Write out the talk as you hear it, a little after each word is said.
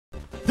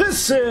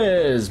This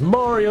is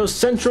Mario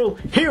Central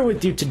here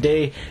with you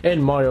today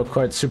in Mario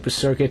Kart Super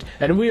Circuit,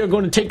 and we are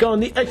going to take on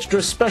the Extra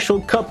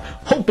Special Cup,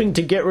 hoping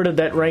to get rid of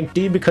that rank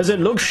D because it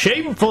looks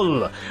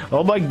shameful.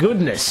 Oh my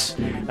goodness.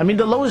 I mean,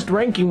 the lowest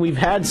ranking we've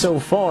had so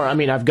far, I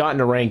mean, I've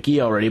gotten a rank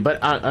E already,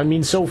 but I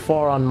mean, so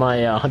far on my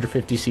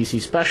 150cc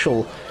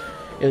special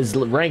is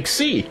rank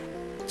C.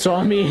 So,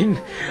 I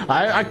mean,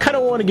 I kind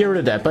of want to get rid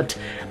of that, but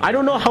I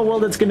don't know how well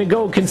that's going to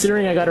go,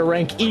 considering I got a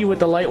rank E with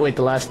the lightweight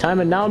the last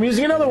time, and now I'm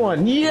using another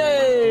one.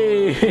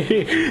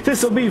 Yay!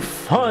 This will be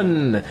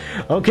fun.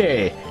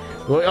 Okay.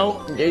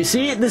 Well, you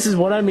see, this is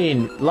what I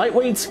mean.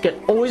 Lightweights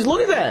get always... Look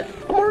at that!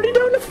 I'm already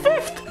down to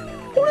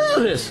 5th! What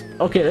is this?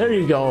 Okay, there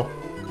you go.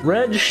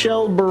 Red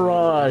Shell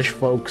Barrage,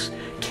 folks.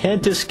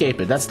 Can't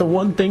escape it. That's the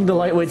one thing the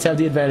lightweights have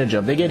the advantage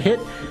of. They get hit,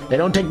 they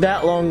don't take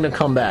that long to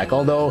come back,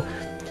 although...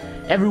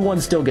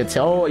 everyone still gets...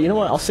 Oh, you know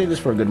what? I'll save this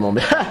for a good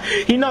moment.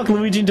 He knocked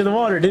Luigi into the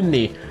water, didn't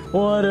he?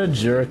 What a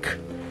jerk.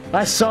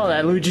 I saw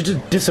that. Luigi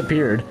just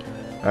disappeared.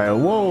 Alright,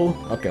 whoa.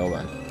 Okay, hold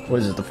on. What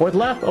is it, the 4th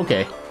lap?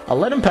 Okay. I'll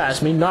let him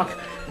pass me.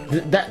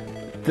 Did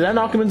that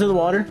knock him into the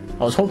water?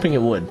 I was hoping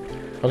it would.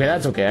 Okay,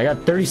 that's okay. I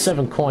got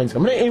 37 coins.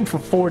 I'm gonna aim for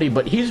 40,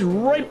 but he's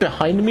right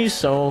behind me,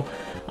 so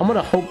I'm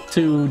gonna hope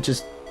to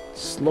just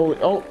slowly...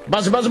 Oh,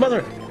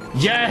 buzzer!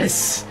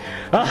 Yes!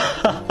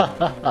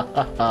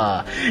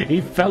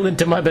 He fell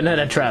into my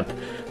banana trap.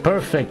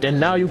 Perfect, and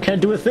now you can't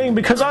do a thing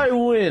because I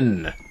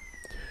win!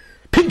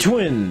 Peach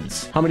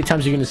wins! How many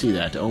times are you going to see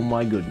that? Oh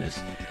my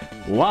goodness.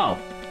 Wow.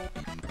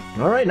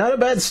 Alright, not a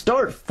bad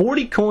start.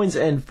 40 coins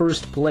and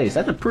 1st place.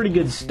 That's a pretty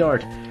good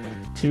start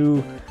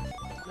to...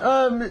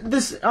 I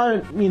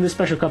mean, this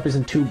Special Cup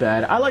isn't too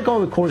bad. I like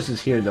all the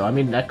courses here, though. I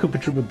mean, that Koopa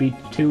Troopa Beach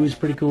 2 is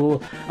pretty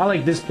cool. I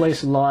like this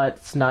place a lot.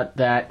 It's not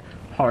that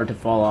hard to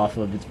fall off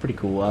of. It's pretty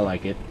cool. I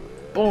like it.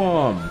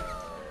 Boom!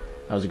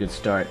 That was a good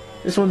start.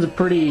 This one's a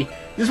pretty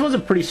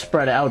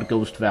spread out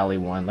Ghost Valley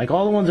one. Like,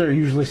 all the ones are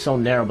usually so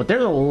narrow, but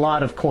there's a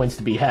lot of coins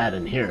to be had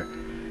in here.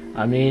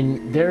 I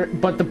mean,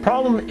 but the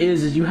problem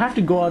is you have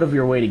to go out of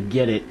your way to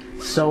get it,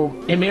 so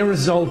it may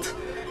result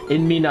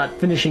in me not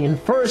finishing in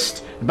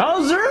 1st.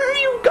 Bowser,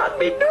 you got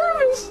me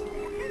nervous!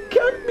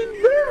 Got me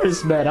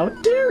nervous, man. How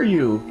dare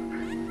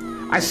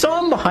you? I saw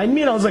him behind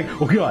me and I was like,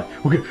 oh god,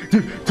 okay,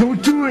 dude,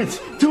 don't do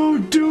it!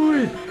 Don't do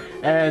it!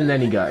 And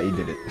then he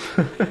did it.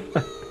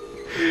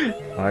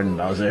 Pardon,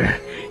 Bowser.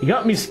 He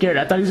got me scared.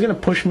 I thought he was gonna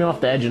push me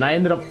off the edge and I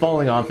ended up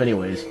falling off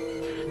anyways.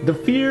 The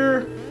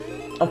fear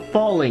of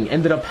falling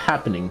ended up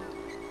happening.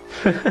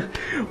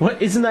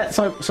 What, isn't that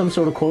some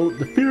sort of quote?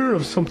 The fear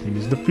of something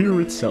is the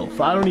fear itself.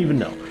 I don't even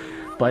know.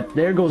 But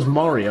there goes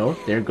Mario,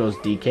 there goes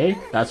DK.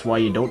 That's why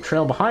you don't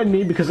trail behind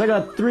me, because I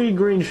got 3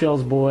 green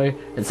shells, boy.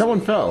 And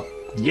someone fell.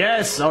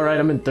 Yes! Alright,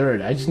 I'm in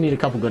 3rd. I just need a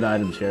couple good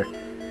items here.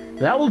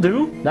 That will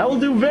do. That will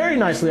do very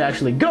nicely,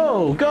 actually.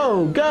 Go!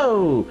 Go!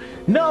 Go!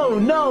 No!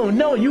 No!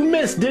 No! You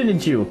missed,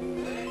 didn't you?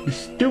 You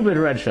stupid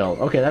red shell.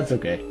 Okay, that's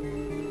okay.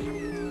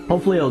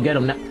 Hopefully I'll get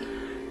him now.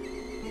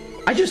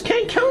 I just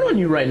can't count on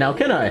you right now,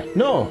 can I?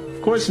 No,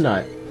 of course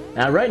not.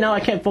 Right now I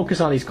can't focus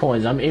on these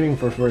coins. I'm aiming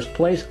for 1st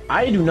place.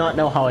 I do not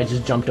know how I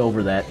just jumped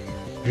over that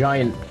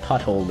giant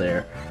pothole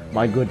there.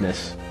 My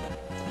goodness.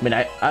 I mean,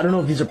 I don't know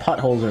if these are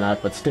potholes or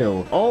not, but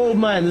still. Oh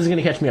man, this is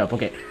gonna catch me up.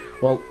 Okay.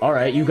 Well,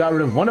 alright, you got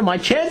rid of one of my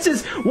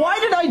chances! Why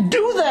did I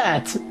do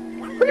that?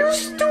 Are you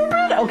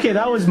stupid? Okay,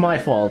 that was my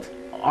fault.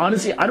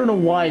 Honestly, I don't know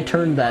why I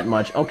turned that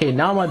much. Okay,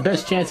 now my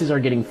best chances are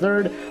getting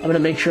 3rd. I'm gonna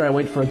make sure I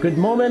wait for a good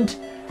moment.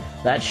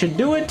 That should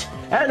do it.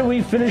 And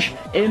we finish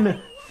in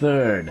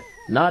 3rd.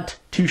 Not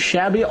too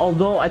shabby,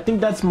 although I think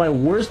that's my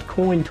worst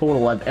coin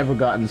total I've ever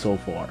gotten so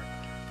far.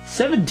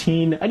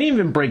 17? I didn't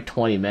even break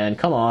 20, man.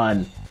 Come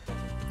on.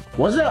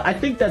 Was it? I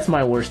think that's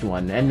my worst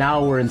one. And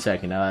now we're in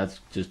 2nd. Now that's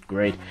just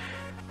great.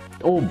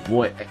 Oh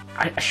boy,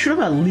 I should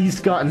have at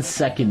least gotten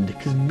 2nd,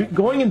 because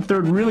going in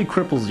 3rd really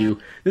cripples you.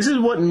 This is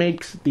what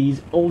makes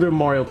these older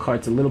Mario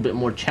Karts a little bit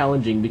more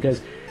challenging, because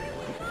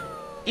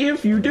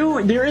if you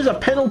do, there is a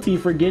penalty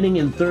for getting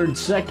in 3rd,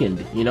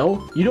 2nd, you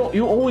know?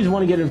 You always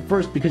want to get in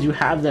 1st because you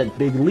have that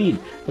big lead.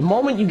 The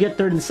moment you get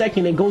 3rd and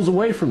 2nd, it goes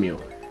away from you.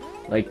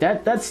 Like,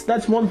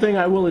 that's one thing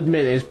I will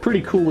admit is pretty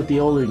cool with the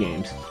older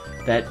games.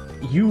 That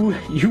you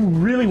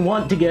really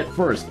want to get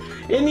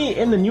 1st.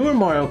 In the newer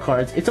Mario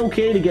Karts, it's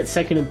okay to get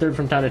 2nd and 3rd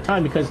from time to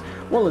time because,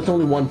 well, it's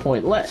only 1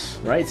 point less,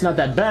 right? It's not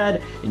that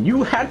bad, and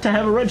you had to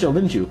have a red shell,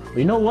 didn't you? Well,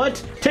 you know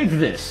what? Take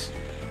this.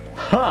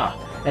 Ha!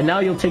 And now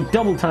you'll take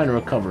double time to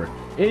recover.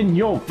 In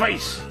your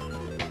face!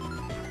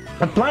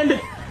 I planned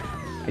it!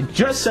 I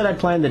just said I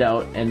planned it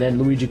out, and then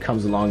Luigi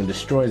comes along and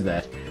destroys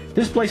that.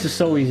 This place is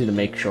so easy to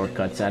make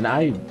shortcuts, and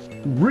I'm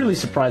really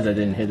surprised I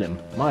didn't hit him.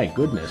 My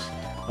goodness.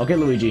 Okay,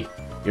 Luigi.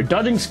 Your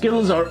dodging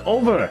skills are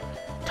over!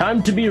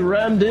 Time to be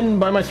rammed in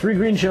by my 3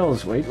 green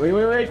shells. Wait.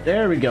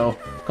 There we go.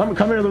 Come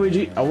here,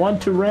 Luigi. I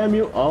want to ram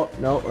you. Oh,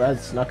 no,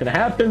 that's not gonna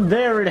happen.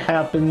 There it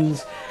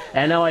happens.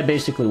 And now I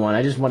basically won.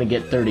 I just want to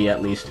get 30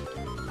 at least.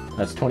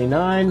 That's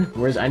 29.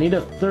 Whereas I need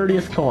a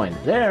 30th coin.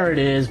 There it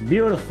is.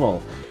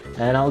 Beautiful.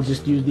 And I'll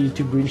just use these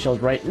 2 green shells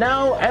right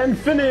now and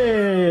finish!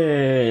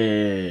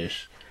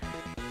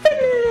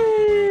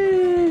 Finish!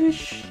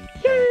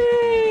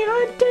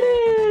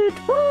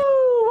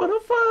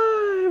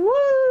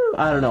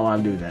 I don't know why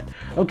I'm doing that.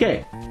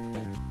 Okay.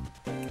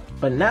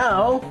 But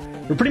now,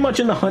 we're pretty much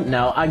in the hunt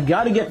now. I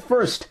gotta get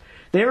first.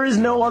 There is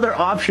no other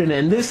option,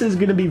 and this is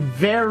gonna be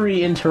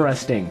very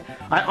interesting.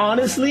 I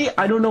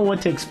don't know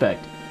what to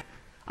expect.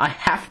 I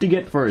have to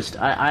get first.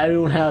 I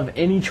don't have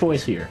any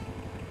choice here.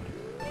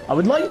 I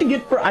would like to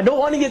get first. I don't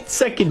want to get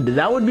second.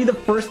 That would be the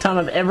first time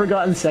I've ever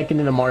gotten second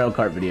in a Mario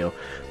Kart video.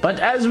 But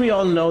as we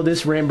all know,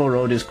 this Rainbow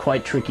Road is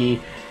quite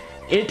tricky.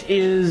 It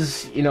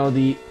is, you know,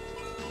 the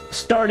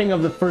starting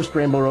of the first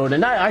Rainbow Road,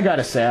 and I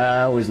gotta say,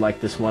 I always like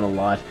this one a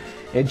lot.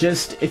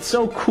 It's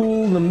so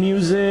cool, the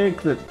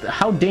music,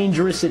 how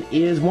dangerous it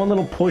is. One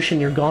little push and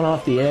you're gone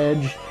off the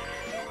edge.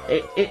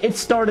 It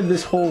started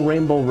this whole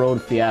Rainbow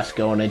Road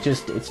fiasco, and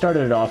it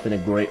started it off in a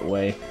great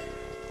way.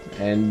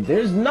 And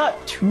there's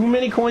not too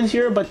many coins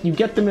here, but you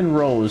get them in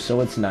rows,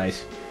 so it's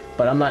nice.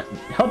 But I'm not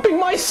helping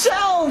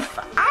myself!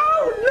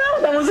 Ow,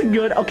 no, that wasn't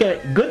good. Okay,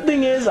 good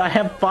thing is I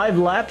have 5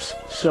 laps,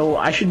 so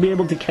I should be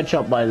able to catch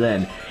up by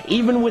then.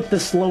 Even with the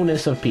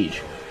slowness of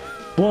Peach.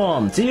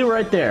 Boom, see you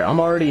right there, I'm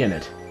already in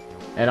it.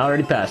 And I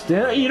already passed.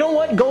 You know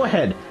what? Go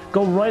ahead.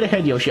 Go right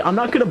ahead, Yoshi. I'm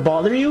not gonna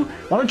bother you.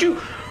 Why don't you...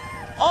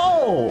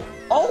 Oh!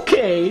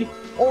 Okay!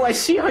 Oh, I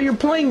see how you're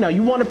playing now.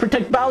 You want to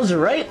protect Bowser,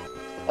 right?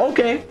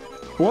 Okay.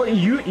 Well,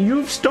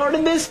 you've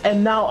started this,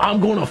 and now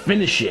I'm gonna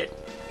finish it.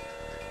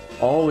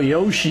 Oh,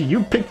 Yoshi,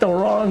 you picked the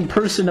wrong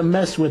person to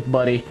mess with,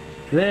 buddy.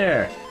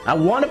 There. I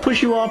want to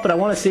push you off, but I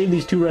want to save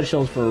these 2 red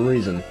shells for a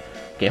reason.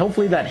 Okay,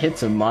 hopefully that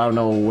hits him. I don't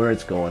know where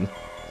it's going.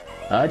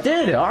 It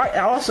did. I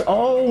also,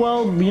 oh,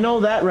 well, you know,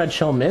 that red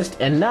shell missed,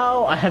 and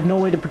now I have no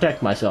way to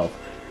protect myself.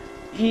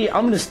 Yeah,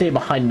 I'm going to stay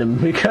behind him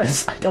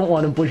because I don't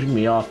want him pushing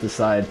me off the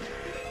side.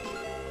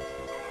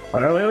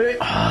 Wait.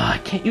 Oh, I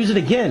can't use it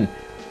again.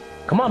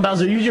 Come on,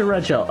 Bowser, use your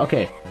red shell.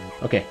 Okay.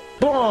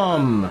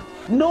 Boom!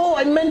 No,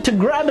 I meant to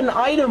grab an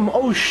item.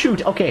 Oh,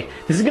 shoot. Okay,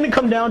 this is going to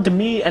come down to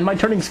me and my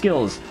turning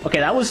skills. Okay,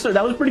 that was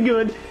pretty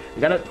good. I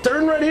got to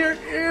turn right here.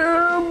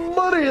 Yeah,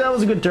 buddy, that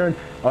was a good turn.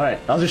 All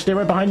right, Bowser, stay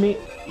right behind me.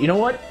 You know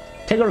what?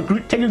 Take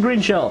a green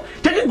shell.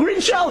 Take a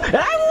green shell, and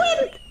I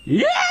win!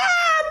 Yeah,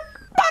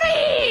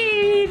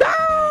 buddy!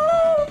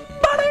 No,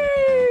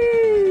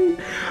 buddy!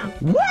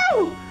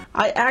 Whoa!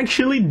 I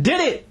actually did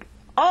it!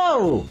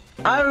 Oh!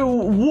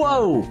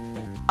 Whoa!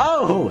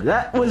 Oh,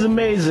 that was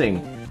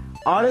amazing.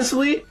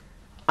 Honestly,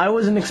 I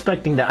wasn't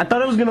expecting that. I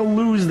thought I was gonna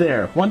lose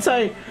there. Once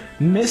I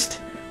missed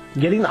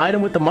getting the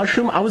item with the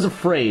mushroom, I was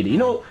afraid. You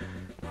know,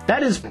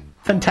 that is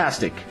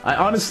fantastic.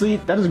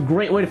 That is a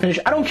great way to finish.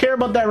 I don't care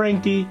about that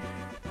ranky.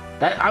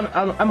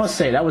 I must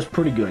say, that was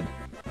pretty good.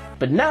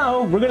 But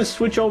now, we're gonna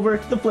switch over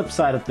to the flip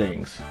side of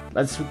things.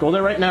 Let's go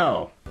there right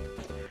now.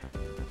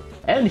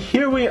 And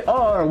here we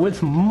are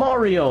with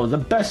Mario, the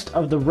best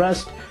of the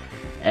rest,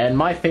 and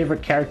my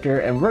favorite character,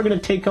 and we're gonna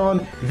take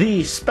on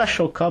the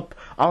Special Cup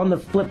on the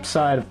flip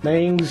side of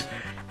things,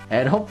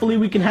 and hopefully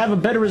we can have a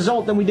better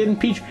result than we did in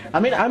Peach. I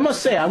mean, I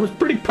must say, I was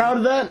pretty proud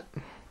of that.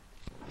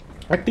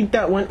 I think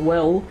that went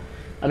well.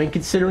 I mean,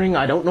 considering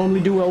I don't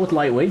normally do well with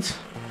lightweights,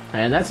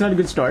 and that's not a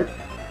good start.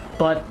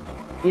 But,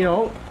 you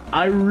know,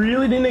 I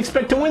really didn't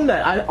expect to win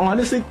that. I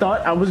honestly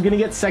thought I was gonna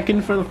get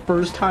second for the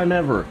first time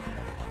ever.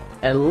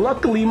 And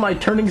luckily, my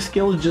turning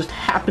skills just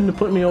happened to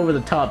put me over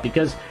the top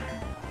because,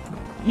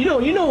 you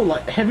know,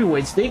 like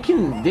heavyweights, they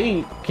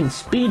can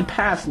speed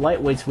past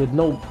lightweights with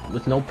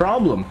no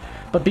problem.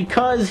 But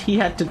because he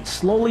had to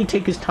slowly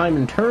take his time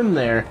and turn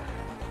there,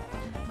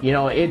 you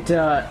know, and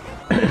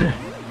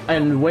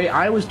the way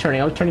I was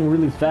turning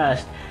really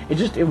fast.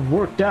 It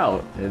worked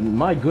out. And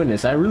my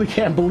goodness, I really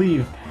can't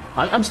believe.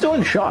 I'm still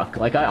in shock.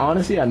 Like,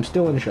 I'm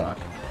still in shock.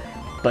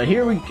 But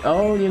here we...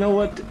 Oh, you know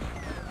what?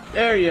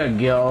 There you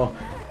go.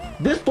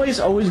 This place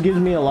always gives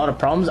me a lot of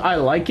problems. I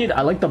like it.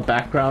 I like the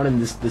background and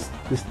this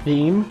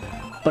theme.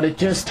 But it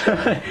just...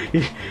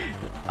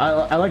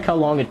 I like how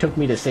long it took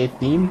me to say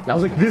theme. I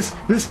was like,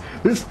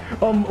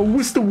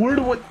 what's the word?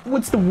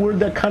 What's the word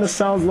that kind of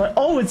sounds like...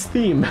 Oh, it's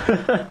theme.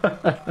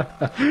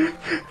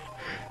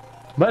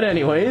 But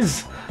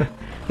anyways,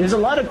 there's a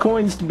lot of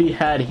coins to be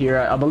had here.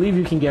 I believe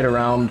you can get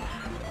around...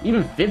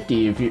 even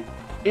 50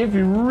 if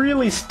you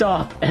really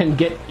stop and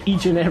get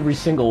each and every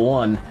single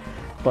one.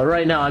 But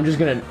right now I'm just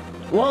gonna...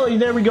 Well,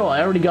 there we go.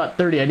 I already got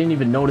 30. I didn't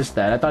even notice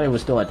that. I thought it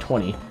was still at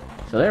 20.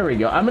 So there we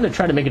go. I'm gonna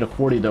try to make it a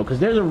 40 though, because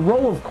there's a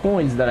row of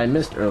coins that I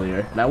missed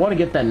earlier, and I want to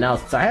get that now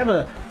since I have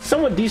a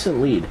somewhat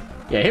decent lead.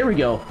 Yeah, here we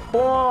go.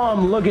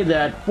 Boom! Look at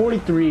that.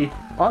 43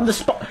 on the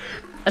spot.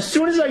 As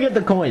soon as I get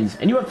the coins,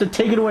 and you have to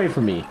take it away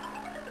from me.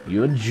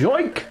 You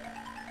joink!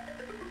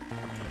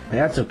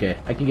 That's okay.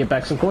 I can get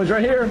back some coins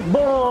right here.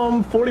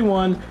 Boom!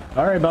 41.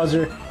 Alright,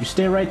 Bowser. You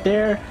stay right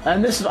there.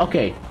 And this is...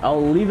 Okay.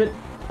 I'll leave it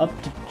up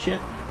to Chit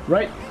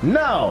right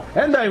now.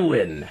 And I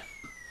win.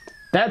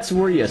 That's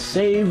where you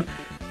save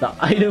the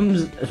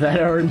items that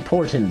are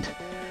important.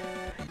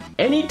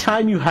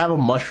 Anytime you have a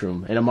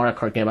mushroom in a Mario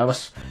Kart game... I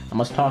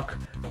must talk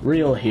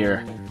real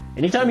here.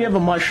 Anytime you have a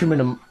mushroom in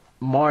a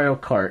Mario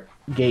Kart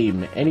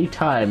game,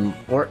 anytime,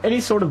 or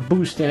any sort of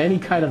boost in any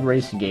kind of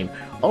racing game,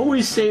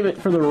 always save it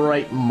for the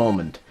right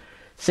moment.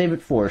 Save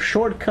it for a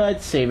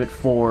shortcut, save it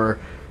for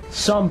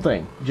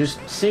something.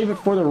 Just save it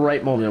for the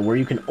right moment where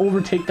you can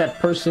overtake that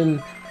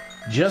person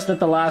just at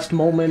the last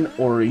moment,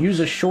 or use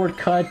a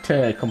shortcut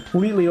to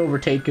completely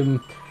overtake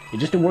him.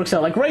 It works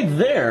out. Like right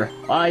there,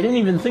 I didn't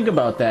even think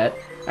about that.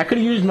 I could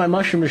have used my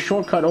mushroom as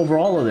shortcut over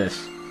all of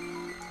this.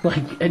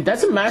 Like,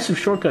 that's a massive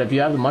shortcut if you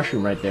have the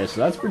mushroom right there,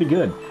 so that's pretty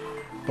good.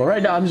 But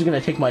right now, I'm just going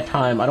to take my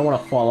time. I don't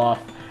want to fall off.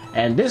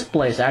 And this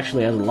place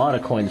actually has a lot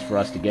of coins for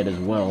us to get as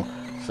well.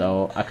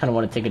 So I kind of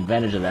want to take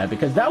advantage of that,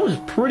 because that was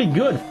pretty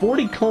good.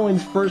 40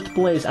 coins, first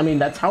place. I mean,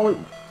 that's how it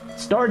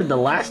started the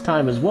last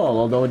time as well,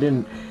 although it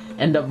didn't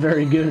end up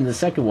very good in the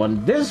second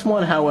one. This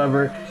one,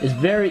 however, is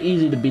very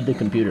easy to beat the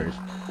computers.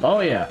 Oh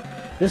yeah.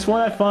 This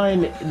one I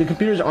find the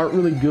computers aren't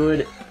really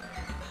good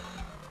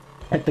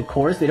at the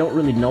course. They don't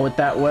really know it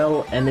that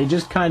well, and they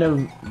just kind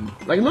of...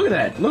 Like, look at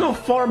that. Look how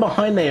far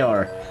behind they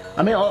are.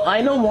 I mean,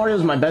 I know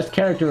Mario's my best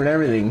character and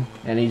everything,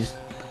 and he's...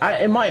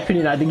 in my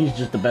opinion, I think he's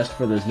just the best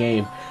for this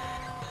game.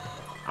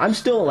 I'm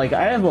still, like,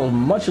 I have a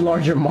much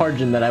larger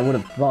margin than I would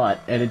have thought,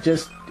 and it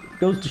just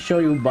goes to show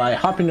you by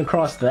hopping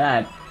across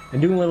that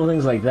and doing little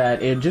things like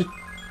that, it just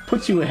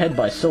puts you ahead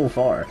by so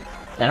far.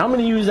 And I'm going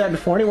to use that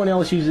before anyone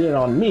else uses it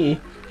on me,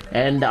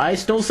 and I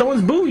stole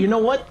someone's boo. You know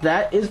what?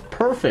 That is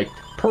perfect.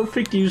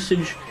 Perfect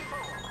usage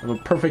of a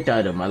perfect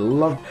item. I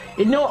love...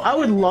 You know, I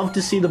would love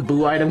to see the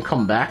boo item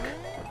come back.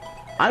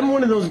 I'm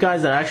one of those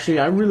guys that actually,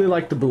 I really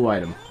like the boo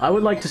item. I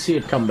would like to see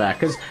it come back,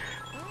 because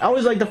I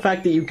always like the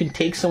fact that you can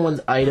take someone's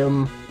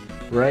item,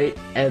 right,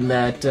 and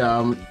that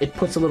it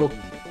puts a little...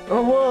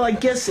 Oh, well, I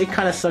guess it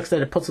kind of sucks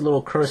that it puts a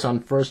little curse on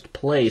first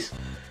place,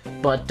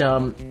 but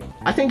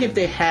I think if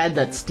they had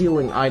that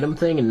stealing item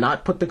thing and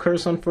not put the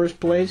curse on first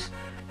place,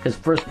 because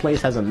first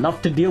place has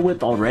enough to deal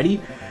with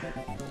already,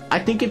 I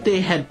think if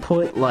they had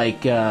put,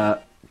 like,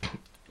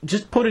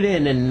 just put it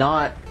in and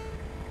not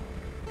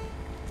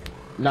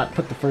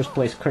put the first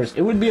place curse,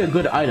 it would be a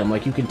good item.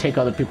 Like, you can take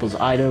other people's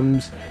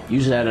items,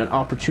 use it at an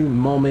opportune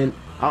moment.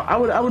 I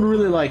would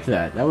really like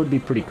that. That would be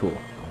pretty cool.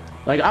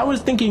 Like, I was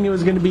thinking it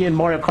was going to be in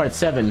Mario Kart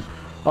 7,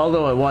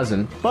 although it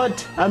wasn't.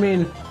 But, I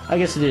mean, I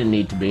guess it didn't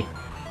need to be.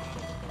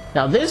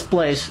 Now, this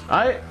place,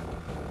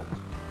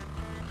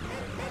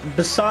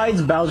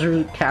 besides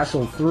Bowser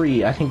Castle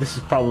 3, I think this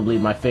is probably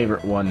my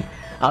favorite one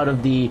out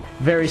of the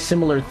very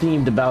similar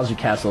theme to Bowser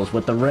Castles,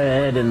 with the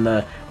red and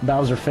the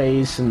Bowser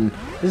face, and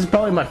this is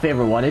probably my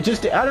favorite one. It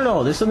just, I don't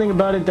know, there's something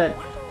about it that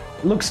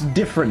looks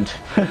different.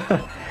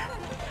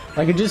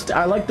 Like,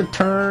 I like the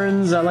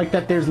turns, I like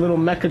that there's little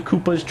Mecha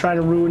Koopas trying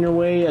to ruin your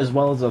way, as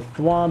well as the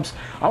thwomps.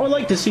 I would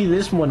like to see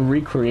this one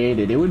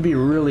recreated. It would be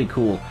really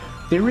cool.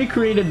 They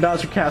recreated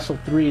Bowser Castle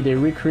 3, they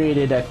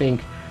recreated, I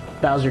think,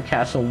 Bowser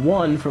Castle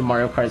 1 from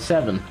Mario Kart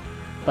 7.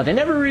 But they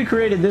never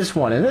recreated this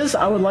one, and this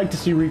I would like to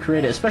see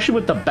recreated, especially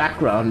with the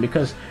background,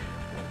 because,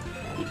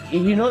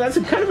 you know, that's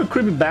kind of a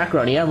creepy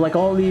background. You have, like,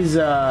 all these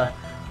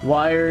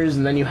wires,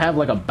 and then you have,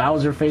 like, a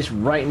Bowser face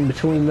right in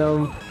between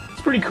them.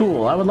 It's pretty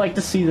cool. I would like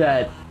to see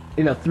that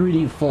in a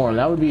 3D form.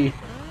 That would be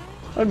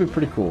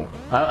pretty cool.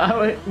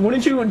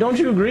 Wouldn't you? Don't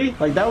you agree?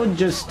 Like, that would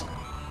just...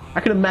 I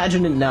could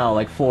imagine it now,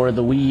 like, for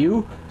the Wii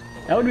U.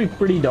 That would be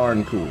pretty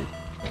darn cool,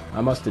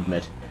 I must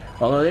admit.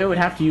 Although they would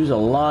have to use a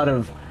lot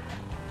of...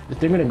 If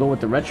they're going to go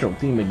with the retro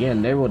theme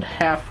again, they would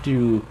have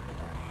to,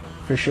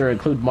 for sure,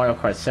 include Mario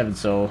Kart 7,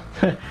 so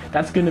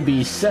that's going to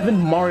be 7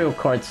 Mario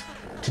Karts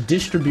to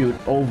distribute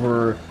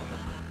over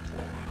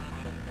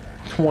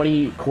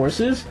 20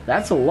 courses.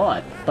 That's a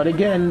lot. But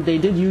again, they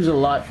did use a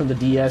lot from the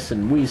DS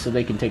and Wii, so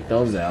they can take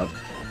those out.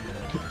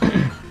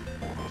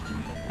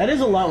 That is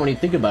a lot when you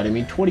think about it. I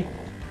mean, 20...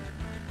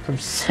 From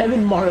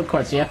 7 Mario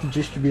Karts, you have to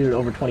distribute it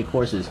over 20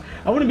 courses.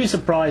 I wouldn't be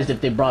surprised if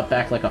they brought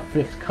back, like, a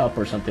 5th cup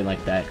or something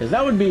like that, because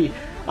that would be...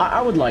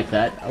 I would like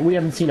that. We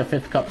haven't seen a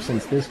 5th cup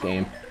since this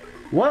game.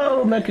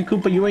 Whoa, Mecha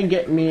Koopa, you ain't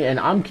getting me, and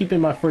I'm keeping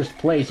my first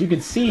place. You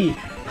can see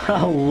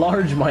how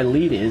large my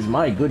lead is.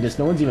 My goodness,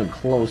 no one's even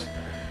close.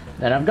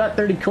 And I've got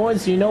 30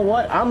 coins, so you know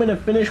what? I'm going to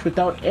finish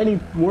without any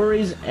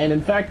worries. And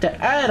in fact, to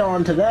add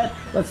on to that,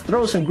 let's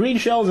throw some green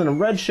shells and a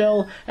red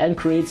shell and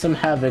create some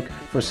havoc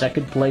for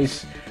 2nd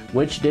place.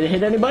 Which, did it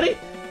hit anybody?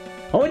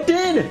 Oh, it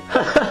did!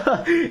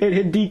 It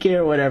hit DK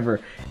or whatever.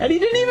 And he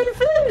didn't even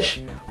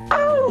finish!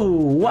 Oh,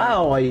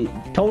 wow, I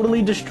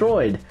totally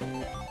destroyed.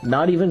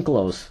 Not even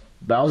close.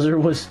 Bowser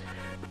was...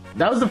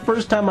 That was the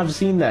first time I've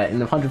seen that in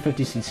the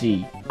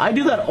 150cc. I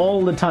do that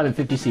all the time in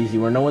 50cc,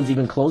 where no one's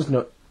even close,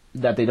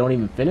 that they don't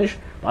even finish.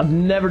 I've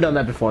never done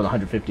that before in the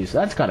 150, so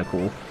that's kind of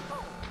cool.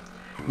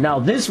 Now,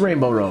 this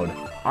Rainbow Road,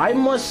 I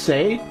must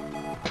say,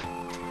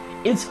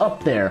 it's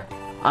up there.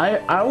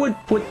 I would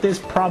put this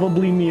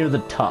probably near the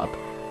top.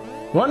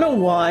 Wanna know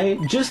why?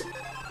 Just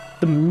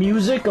the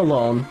music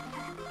alone,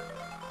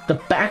 the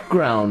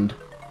background,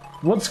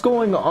 what's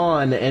going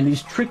on, and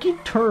these tricky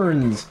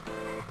turns.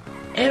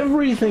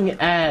 Everything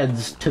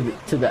adds to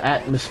the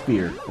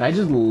atmosphere. I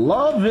just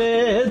love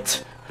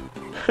it.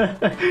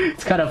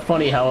 It's kind of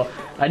funny how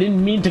I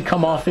didn't mean to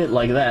come off it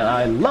like that.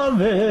 I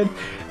love it.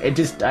 It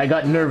just, I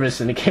got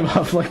nervous and it came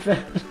off like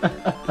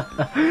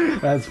that.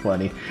 That's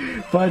funny.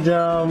 But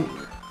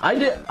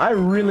I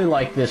really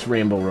like this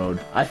Rainbow Road.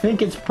 I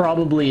think it's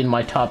probably in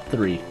my top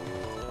 3.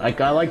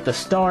 Like, I like the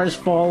stars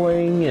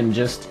falling and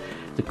just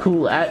the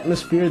cool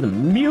atmosphere, the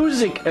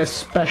music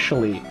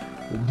especially.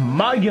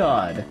 My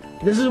god,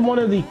 this is one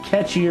of the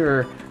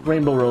catchier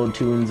Rainbow Road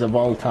tunes of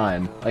all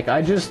time. Like,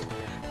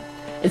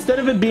 instead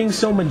of it being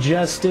so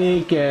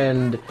majestic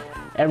and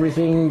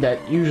everything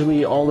that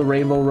usually all the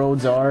Rainbow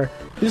Roads are,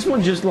 this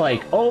one just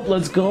like, oh,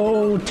 let's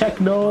go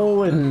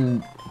techno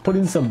and put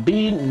in some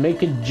beat and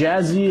make it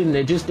jazzy, and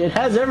it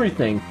has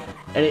everything.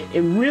 And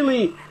it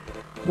really,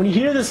 when you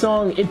hear the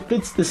song, it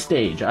fits the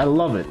stage. I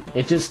love it.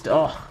 It just,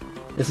 oh,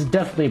 this is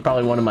definitely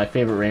probably one of my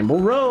favorite Rainbow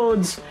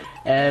Roads,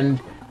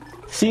 and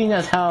seeing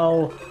as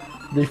how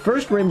the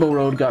first Rainbow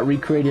Road got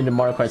recreated in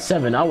Mario Kart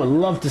 7, I would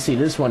love to see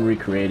this one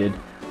recreated.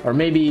 Or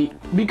maybe,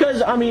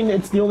 because, I mean,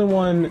 it's the only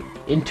one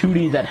in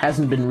 2D that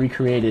hasn't been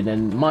recreated,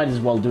 and might as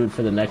well do it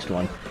for the next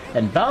one.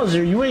 And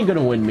Bowser, you ain't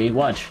gonna win me.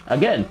 Watch.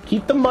 Again,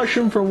 keep the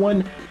mushroom for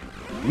when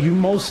you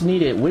most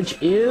need it,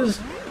 which is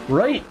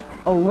right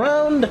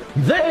around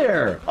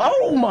there.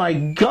 Oh my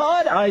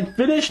god, I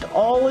finished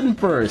all in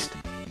first.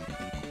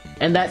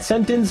 And that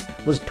sentence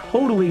was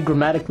totally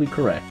grammatically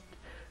correct.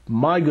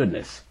 My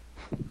goodness.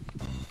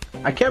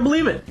 I can't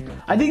believe it.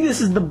 I think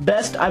this is the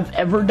best I've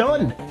ever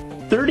done.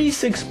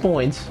 36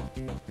 points.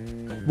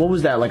 What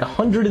was that, like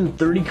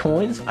 130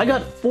 coins? I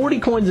got 40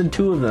 coins in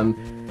 2 of them,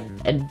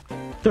 and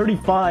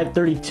 35,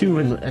 32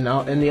 in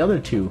the other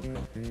 2.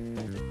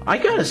 I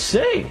gotta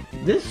say,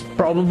 this is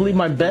probably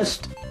my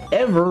best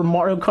ever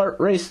Mario Kart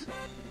race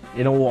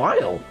in a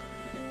while.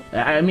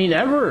 I mean,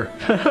 ever.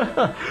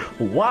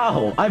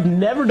 Wow, I've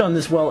never done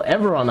this well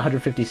ever on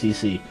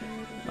 150cc.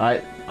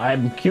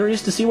 I'm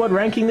curious to see what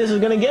ranking this is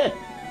gonna get,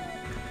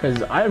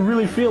 because I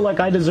really feel like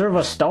I deserve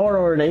a star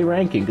or an A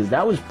ranking, because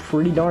that was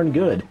pretty darn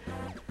good.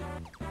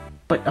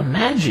 But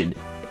imagine,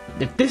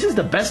 if this is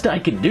the best I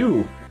can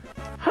do,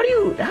 how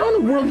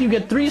in the world do you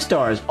get 3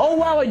 stars? Oh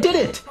wow, I did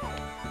it!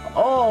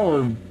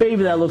 Oh,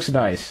 baby, that looks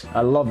nice.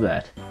 I love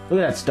that. Look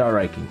at that star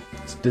ranking.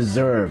 It's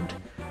deserved.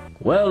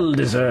 Well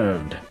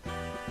deserved.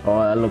 Oh,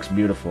 that looks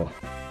beautiful.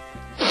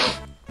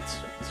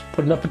 It's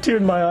putting up a tear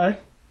in my eye.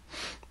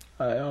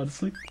 I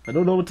honestly, I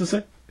don't know what to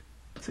say.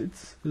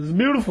 It's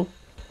beautiful.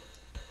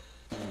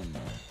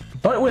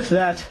 But with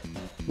that,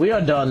 we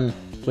are done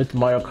with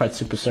Mario Kart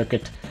Super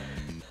Circuit.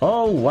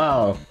 Oh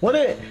wow, what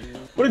a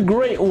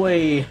great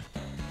way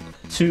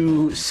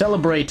to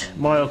celebrate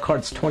Mario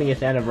Kart's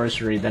 20th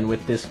anniversary than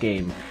with this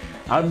game.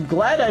 I'm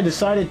glad I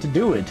decided to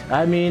do it.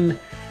 I mean,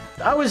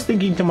 I was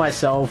thinking to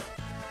myself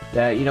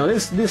that, you know,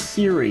 this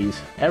series,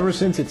 ever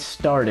since it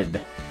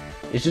started,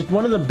 is just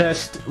one of the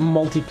best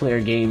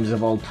multiplayer games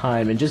of all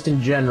time, and just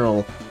in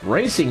general,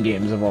 racing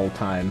games of all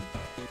time.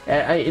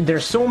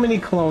 There's so many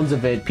clones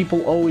of it.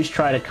 People always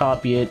try to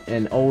copy it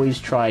and always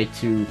try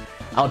to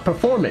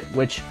outperform it,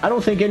 which I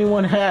don't think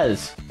anyone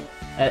has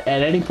at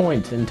any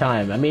point in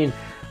time. I mean,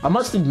 I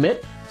must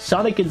admit,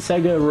 Sonic and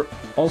Sega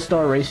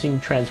All-Star Racing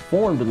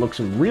Transformed looks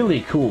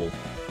really cool.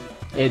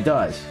 It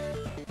does.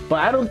 But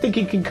I don't think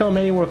it can come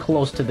anywhere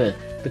close to the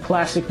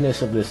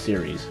classicness of this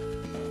series.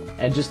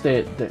 And just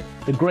the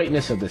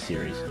greatness of the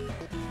series.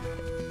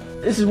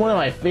 This is one of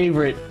my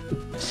favorite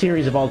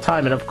series of all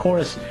time, and of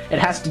course, it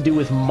has to do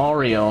with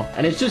Mario.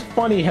 And it's just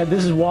funny how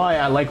this is why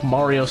I like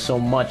Mario so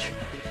much.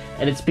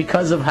 And it's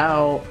because of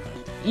how,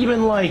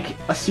 even like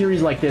a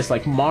series like this,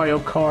 like Mario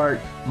Kart,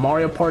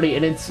 Mario Party,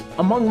 and it's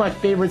among my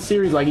favorite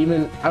series. Like,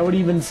 I would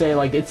even say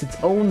like it's its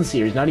own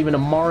series, not even a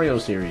Mario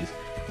series.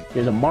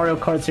 There's a Mario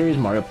Kart series,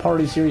 Mario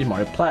Party series,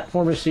 Mario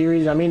Platformer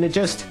series. I mean,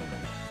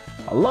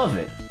 I love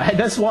it.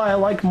 That's why I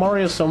like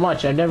Mario so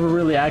much. I never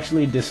really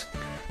actually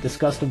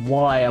discussed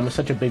why I'm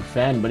such a big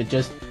fan, but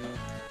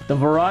the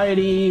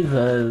variety,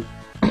 the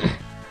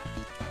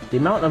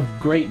amount of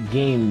great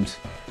games,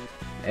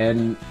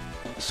 and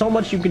so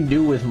much you can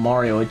do with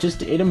Mario.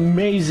 It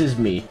amazes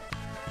me,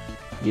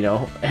 you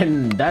know,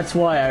 and that's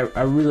why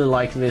I really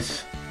like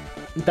this.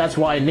 That's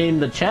why I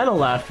named the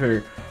channel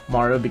after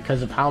Mario,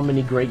 because of how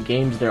many great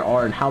games there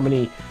are and how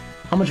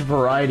much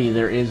variety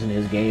there is in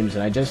his games.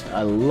 And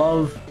I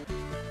love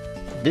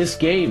this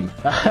game.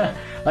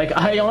 Like,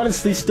 I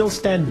honestly still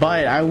stand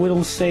by it. I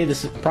will say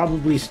this is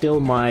probably still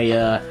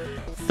my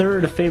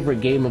third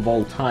favorite game of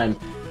all time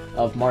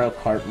of Mario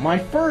Kart. My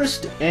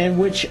first, and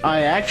which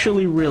I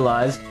actually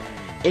realized,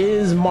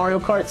 is Mario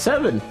Kart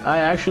 7. I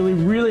actually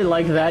really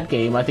like that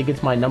game. I think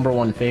it's my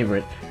 #1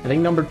 favorite. I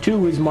think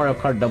 #2 is Mario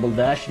Kart Double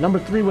Dash.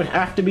 #3 would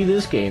have to be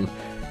this game.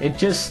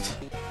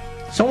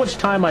 So much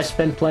time I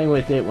spent playing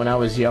with it when I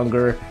was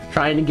younger,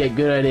 trying to get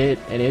good at it,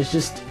 and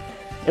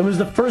it was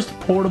the first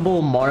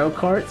portable Mario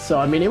Kart, so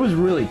I mean, it was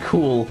really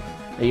cool.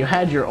 You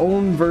had your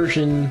own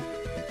version,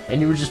 and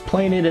you were just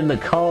playing it in the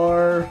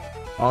car,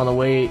 on the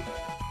way,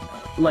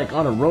 like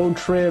on a road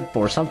trip,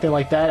 or something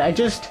like that.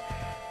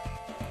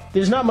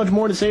 There's not much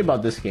more to say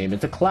about this game.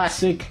 It's a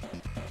classic.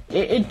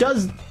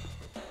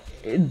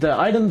 The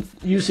item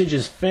usage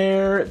is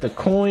fair, the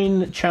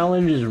coin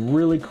challenge is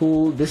really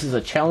cool. This is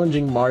a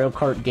challenging Mario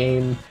Kart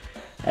game,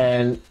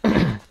 and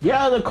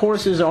Yeah, the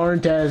courses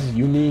aren't as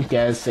unique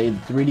as, say,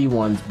 the 3D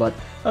ones, but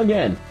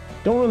again,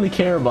 don't really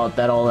care about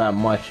that all that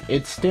much.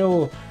 It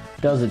still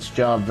does its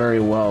job very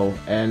well,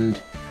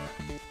 and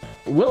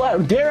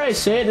dare I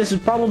say it, this is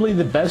probably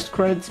the best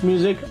credits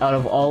music out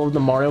of all of the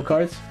Mario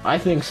Karts? I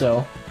think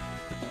so.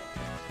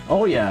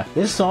 Oh yeah,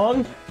 this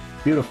song,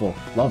 beautiful,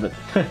 love it.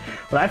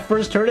 When I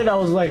first heard it, I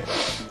was like,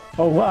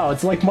 oh wow,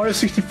 it's like Mario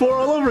 64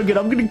 all over again,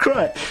 I'm gonna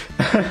cry.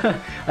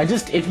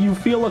 If you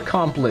feel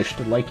accomplished,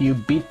 like you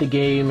beat the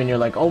game and you're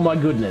like, oh my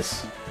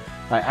goodness,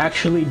 I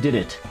actually did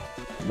it.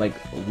 Like,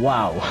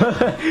 wow.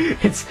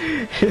 it's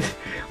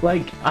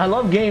like, I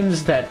love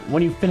games that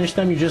when you finish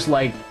them, you just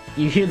like,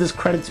 you hear this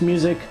credits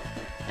music,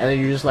 and then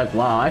you're just like,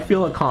 wow, I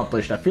feel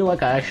accomplished. I feel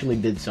like I actually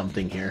did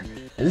something here.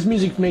 And this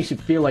music makes you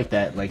feel like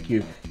that, like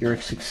you're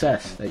a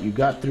success, that you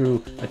got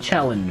through a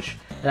challenge.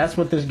 And that's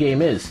what this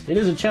game is. It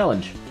is a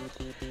challenge.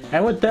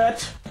 And with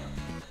that,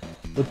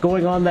 with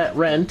going on that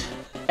rant,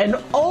 and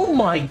oh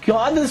my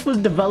god, this was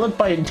developed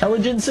by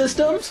Intelligent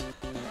Systems?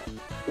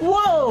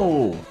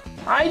 Whoa!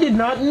 I did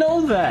not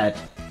know that.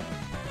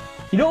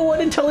 You know what,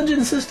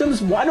 Intelligent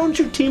Systems? Why don't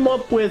you team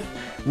up with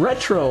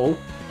Retro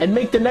and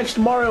make the next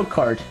Mario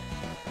Kart?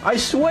 I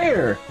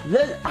swear,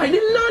 that I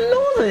did not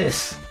know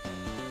this.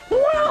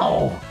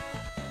 Wow!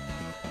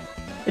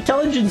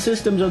 Intelligent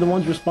Systems are the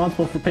ones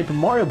responsible for Paper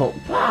Mario, but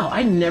wow,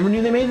 I never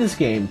knew they made this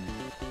game.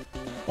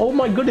 Oh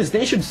my goodness,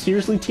 they should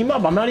seriously team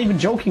up. I'm not even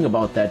joking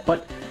about that,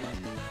 but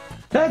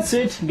that's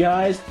it,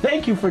 guys.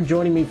 Thank you for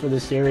joining me for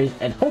this series,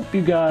 and hope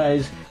you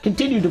guys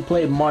continue to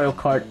play Mario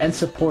Kart and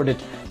support it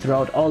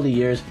throughout all the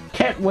years.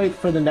 Can't wait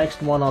for the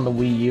next one on the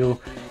Wii U.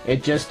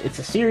 It's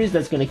a series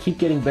that's going to keep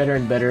getting better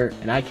and better,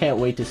 and I can't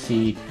wait to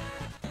see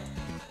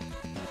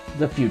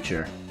the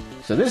future.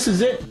 So this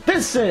is it.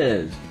 This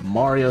is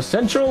Mario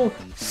Central,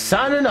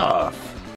 signing off.